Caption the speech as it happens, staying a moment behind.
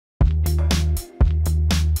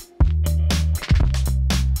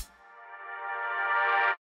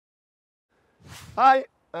Hi,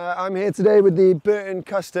 I'm here today with the Burton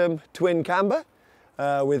Custom Twin Camber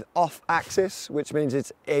with off-axis, which means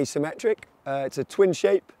it's asymmetric. It's a twin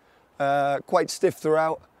shape, quite stiff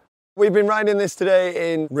throughout. We've been riding this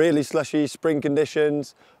today in really slushy spring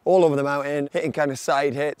conditions, all over the mountain, hitting kind of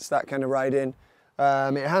side hits, that kind of riding.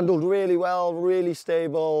 It handled really well, really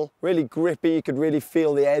stable, really grippy. You could really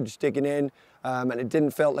feel the edge digging in, and it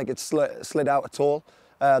didn't feel like it slid out at all.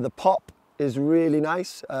 The pop is really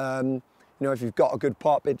nice. You know, if you've got a good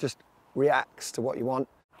pop, it just reacts to what you want.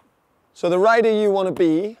 So the rider you want to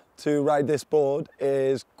be to ride this board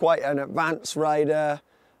is quite an advanced rider,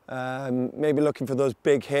 maybe looking for those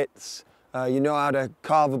big hits. You know how to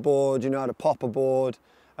carve a board, you know how to pop a board.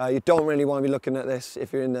 You don't really want to be looking at this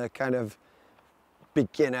if you're in the kind of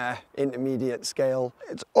beginner, intermediate scale.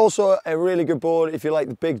 It's also a really good board if you like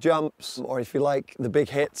the big jumps or if you like the big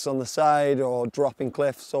hits on the side or dropping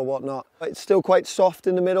cliffs or whatnot. It's still quite soft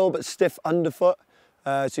in the middle but stiff underfoot,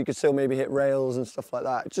 so you could still maybe hit rails and stuff like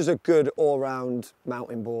that. It's just a good all-round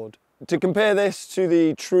mountain board. To compare this to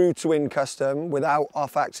the true twin custom without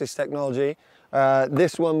off-axis technology,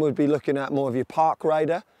 this one would be looking at more of your park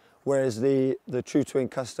rider, whereas the true twin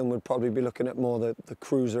custom would probably be looking at more the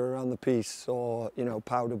cruiser around the piece or, you know,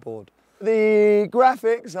 powder board. The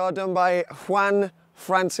graphics are done by Juan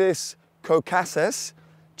Francis Cocasas.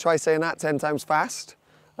 Try saying that 10 times fast.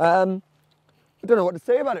 I don't know what to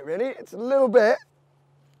say about it really. It's a little bit,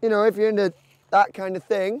 you know, if you're into that kind of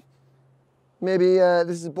thing, maybe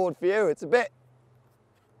this is a board for you. It's a bit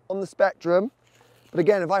on the spectrum, but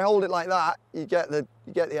again, if I hold it like that, you get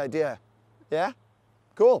the idea. Yeah?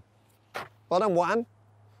 Cool. Well done, Juan.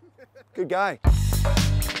 Good guy.